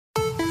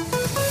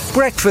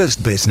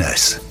Breakfast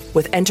Business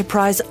with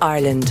Enterprise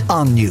Ireland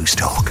on News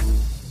Talk.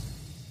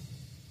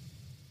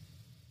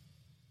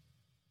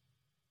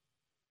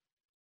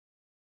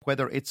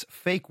 Whether it's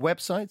fake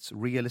websites,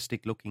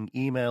 realistic-looking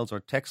emails or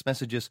text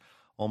messages,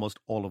 almost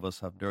all of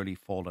us have nearly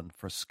fallen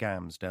for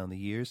scams down the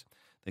years.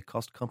 They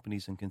cost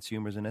companies and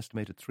consumers an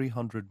estimated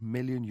 €300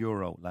 million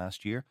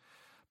last year.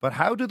 But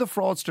how do the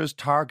fraudsters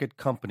target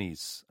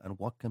companies and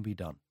what can be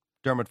done?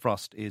 Dermot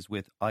Frost is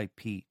with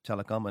IP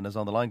Telecom and is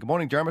on the line. Good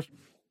morning, Dermot.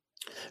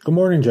 Good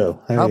morning, Joe.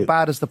 How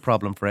bad is the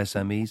problem for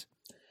SMEs?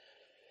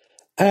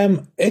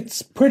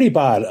 It's pretty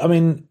bad. I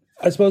mean,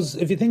 I suppose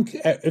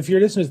if your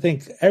listeners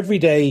think every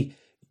day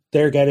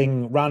they're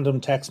getting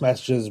random text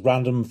messages,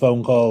 random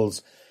phone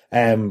calls,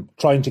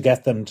 trying to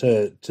get them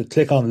to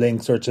click on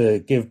links or to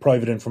give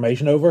private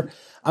information over.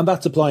 And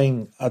that's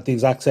applying at the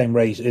exact same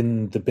rate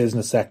in the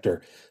business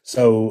sector.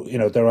 So,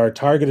 there are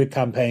targeted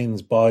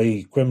campaigns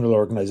by criminal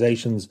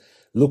organizations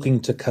looking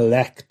to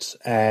collect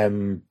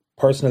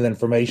personal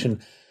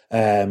information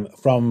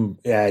from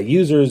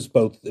users,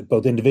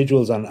 both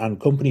individuals and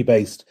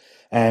company-based,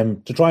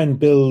 to try and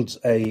build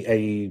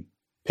a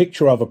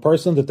picture of a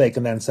person that they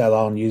can then sell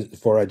on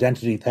for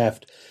identity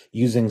theft,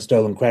 using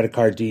stolen credit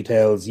card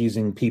details,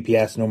 using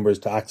PPS numbers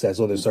to access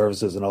other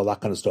services and all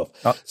that kind of stuff.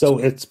 So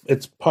it's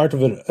part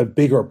of a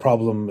bigger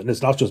problem, and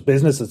it's not just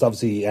business, it's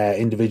obviously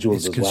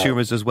individuals as well.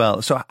 Consumers as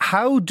well. So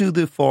how do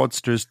the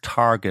fraudsters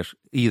target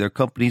either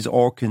companies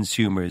or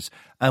consumers,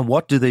 and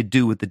what do they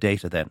do with the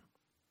data then?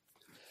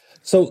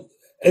 So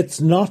it's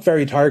not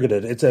very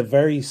targeted. It's a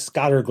very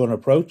scattergun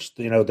approach.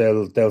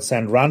 They'll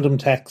send random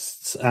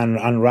texts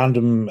and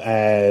random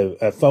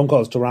phone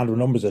calls to random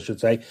numbers, I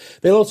should say.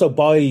 They'll also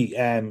buy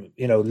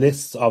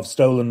lists of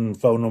stolen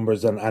phone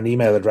numbers and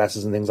email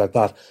addresses and things like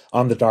that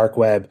on the dark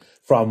web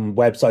from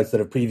websites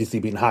that have previously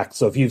been hacked.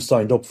 So if you've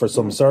signed up for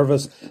some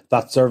service,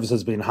 that service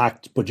has been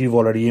hacked, but you've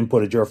already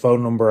inputted your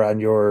phone number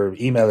and your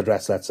email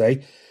address, let's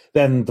say,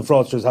 then the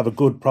fraudsters have a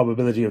good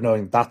probability of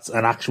knowing that's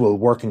an actual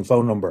working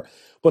phone number.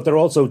 But they're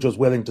also just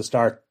willing to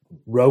start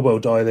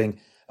robo-dialing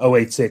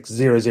 086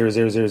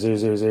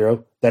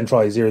 000000, then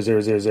try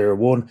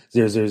 00001,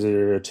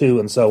 0002,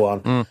 and so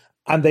on.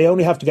 And they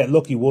only have to get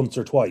lucky once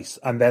or twice,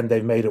 and then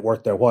they've made it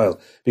worth their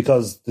while,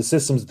 because the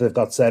systems that they've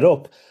got set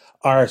up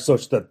are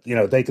such that,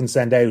 they can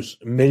send out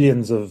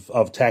millions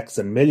of texts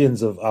and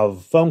millions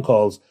of phone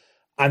calls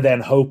and then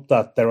hope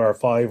that there are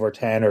 5 or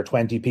 10 or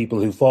 20 people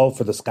who fall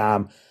for the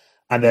scam,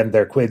 and then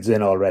their quid's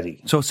in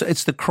already. So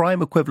it's the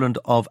crime equivalent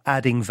of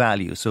adding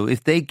value. So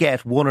if they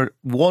get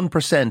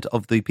 1%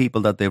 of the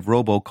people that they've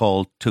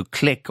robocalled to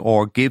click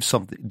or give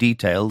some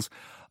details,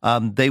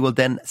 they will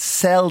then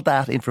sell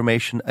that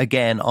information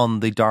again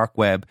on the dark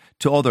web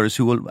to others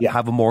who will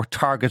have a more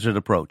targeted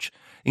approach,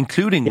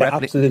 including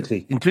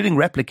absolutely, including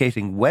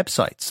replicating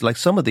websites. Like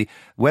some of the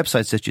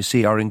websites that you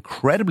see are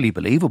incredibly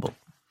believable.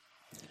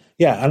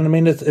 Yeah, and I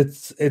mean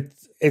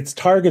it's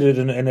targeted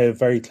in a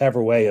very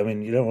clever way. I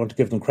mean, you don't want to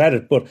give them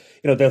credit, but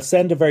they'll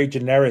send a very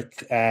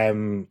generic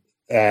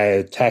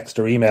text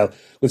or email,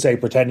 let's say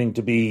pretending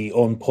to be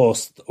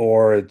Unpost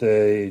or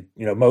the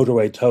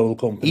motorway toll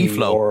company,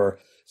 eFlow, or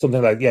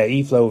something like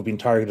eFlow have been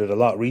targeted a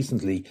lot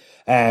recently.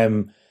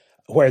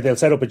 Where they'll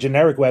set up a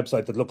generic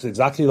website that looks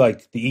exactly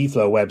like the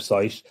eFlow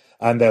website,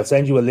 and they'll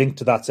send you a link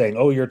to that saying,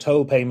 your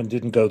toll payment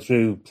didn't go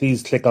through,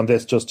 please click on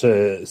this just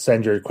to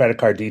send your credit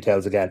card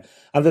details again.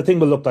 And the thing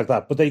will look like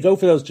that. But they go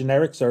for those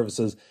generic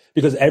services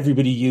because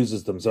everybody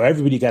uses them. So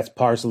everybody gets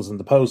parcels in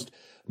the post.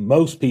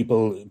 Most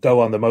people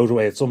go on the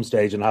motorway at some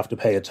stage and have to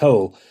pay a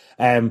toll.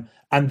 And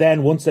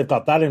then once they've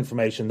got that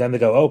information, then they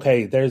go,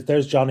 okay,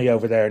 there's Johnny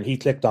over there and he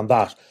clicked on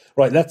that.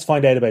 Right, let's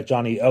find out about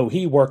Johnny.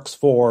 He works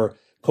for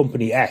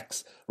Company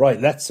X. Right,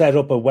 let's set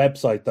up a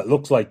website that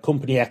looks like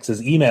Company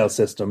X's email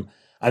system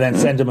and then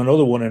send him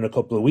another one in a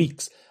couple of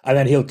weeks. And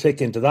then he'll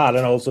click into that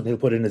and all of a sudden he'll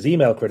put in his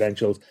email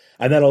credentials.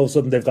 And then all of a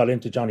sudden they've got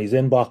into Johnny's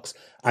inbox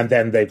and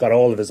then they've got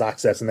all of his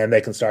access, and then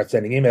they can start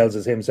sending emails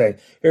as him saying,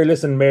 here,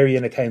 listen,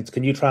 Marion accounts,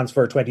 can you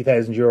transfer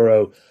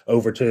 €20,000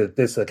 over to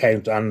this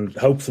account? And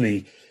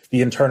hopefully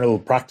the internal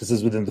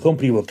practices within the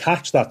company will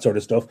catch that sort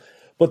of stuff.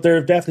 But there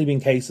have definitely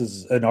been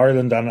cases in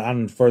Ireland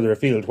and further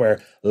afield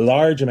where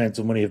large amounts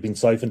of money have been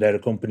siphoned out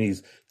of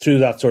companies through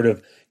that sort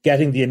of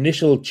getting the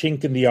initial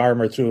chink in the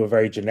armour through a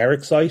very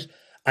generic site,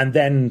 and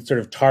then sort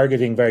of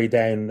targeting very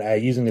down,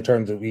 using a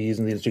term that we use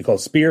in the industry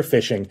called spear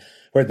phishing,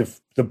 where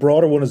the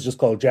broader one is just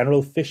called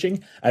general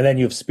phishing, and then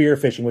you have spear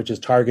phishing, which is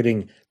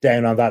targeting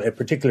down on that a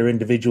particular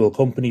individual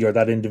company or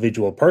that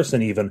individual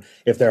person, even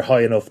if they're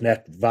high enough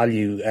net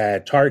value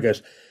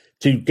target,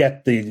 to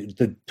get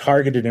the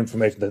targeted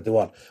information that they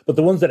want. But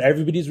the ones that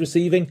everybody's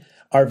receiving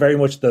are very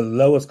much the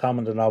lowest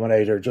common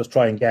denominator, just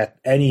try and get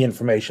any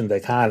information they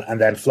can and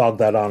then flog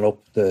that on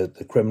up the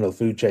criminal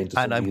food chain.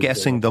 And I'm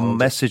guessing the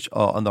message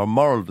and the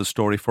moral of the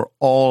story for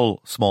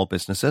all small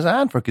businesses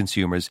and for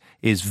consumers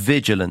is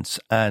vigilance,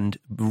 and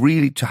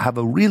really to have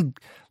a real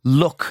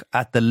look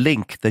at the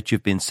link that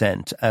you've been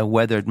sent,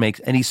 whether it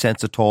makes any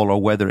sense at all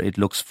or whether it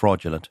looks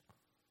fraudulent.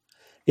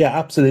 Yeah,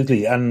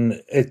 absolutely.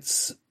 And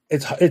it's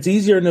it's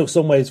easier in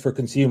some ways for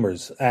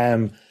consumers,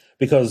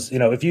 because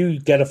if you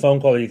get a phone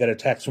call or you get a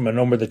text from a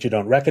number that you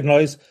don't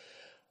recognize,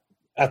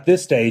 at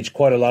this stage,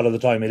 quite a lot of the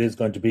time it is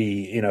going to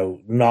be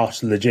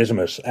not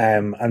legitimate,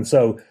 and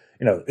so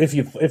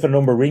if a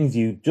number rings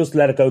you, just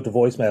let it go to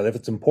voicemail. If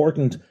it's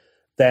important,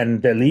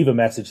 then they'll leave a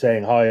message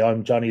saying, "Hi,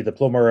 I'm Johnny the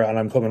plumber, and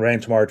I'm coming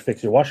round tomorrow to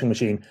fix your washing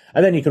machine,"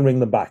 and then you can ring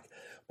them back.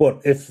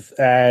 But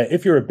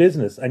if you're a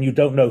business and you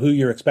don't know who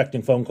you're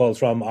expecting phone calls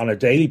from on a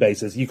daily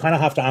basis, you kind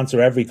of have to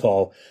answer every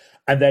call,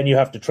 and then you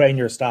have to train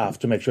your staff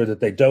to make sure that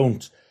they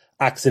don't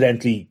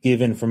accidentally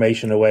give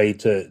information away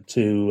to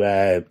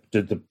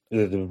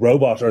the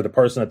robot or the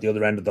person at the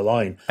other end of the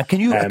line. And can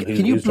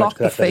you block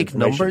the fake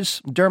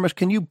numbers, Dermot?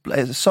 Can you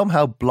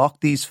somehow block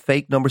these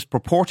fake numbers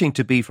purporting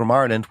to be from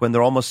Ireland when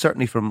they're almost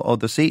certainly from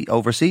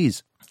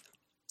overseas?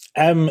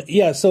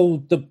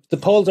 So the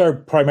calls are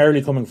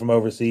primarily coming from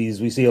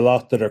overseas. We see a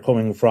lot that are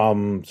coming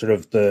from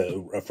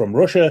from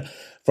Russia,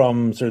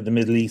 from sort of the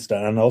Middle East,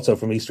 and also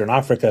from Eastern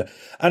Africa.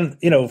 And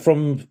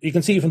you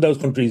can see from those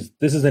countries,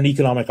 this is an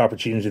economic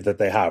opportunity that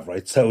they have,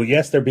 right? So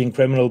yes, they're being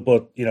criminal,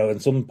 but in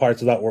some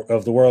parts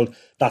of the world,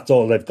 that's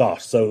all they've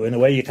got. So in a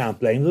way, you can't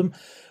blame them.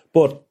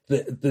 But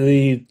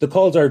the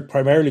calls are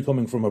primarily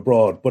coming from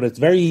abroad, but it's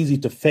very easy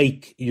to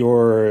fake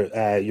your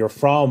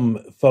from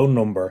phone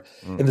number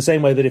in the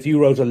same way that if you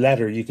wrote a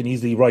letter, you can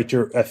easily write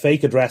a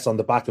fake address on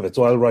the back of it.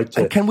 So I'll write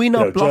to can we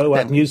not block Joe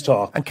them? At News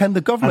Talk. And can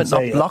the government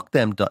not block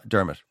them,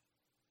 Dermot?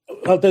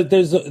 Well,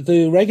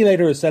 the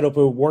regulator has set up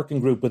a working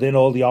group within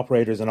all the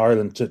operators in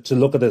Ireland to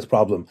look at this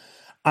problem.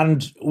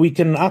 And we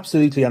can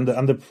absolutely, and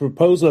the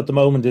proposal at the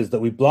moment is that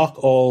we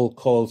block all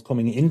calls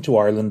coming into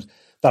Ireland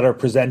that are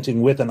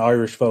presenting with an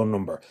Irish phone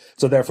number.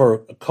 So therefore,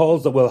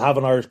 calls that will have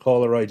an Irish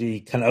caller ID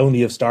can only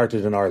have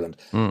started in Ireland.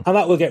 And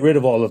that will get rid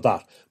of all of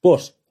that.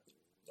 But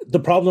the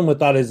problem with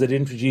that is it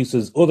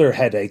introduces other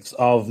headaches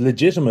of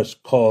legitimate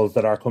calls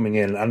that are coming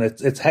in. And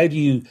it's how do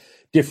you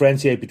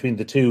differentiate between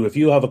the two? If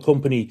you have a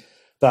company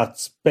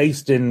that's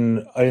based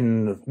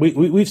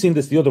we've seen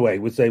this the other way,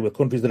 with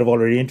countries that have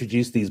already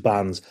introduced these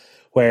bans,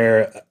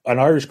 where an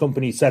Irish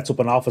company sets up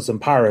an office in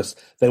Paris,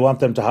 they want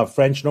them to have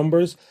French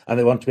numbers and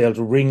they want to be able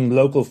to ring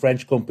local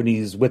French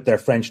companies with their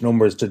French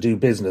numbers to do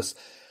business.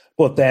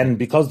 But then,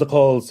 because the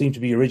calls seem to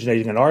be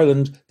originating in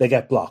Ireland, they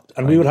get blocked.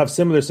 And we would have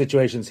similar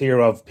situations here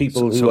of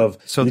people who have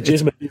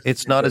legitimate...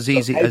 It's not as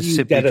easy as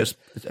simply just...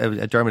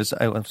 Dermot,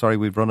 I'm sorry,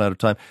 we've run out of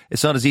time.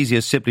 It's not as easy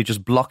as simply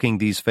just blocking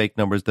these fake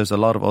numbers. There's a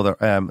lot of other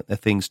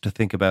things to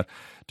think about.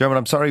 Dermot,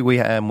 I'm sorry we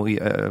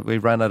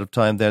ran out of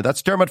time there.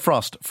 That's Dermot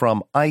Frost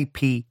from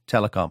IP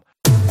Telecom.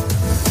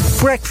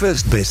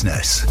 Breakfast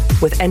Business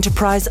with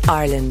Enterprise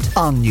Ireland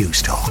on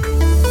News Talk.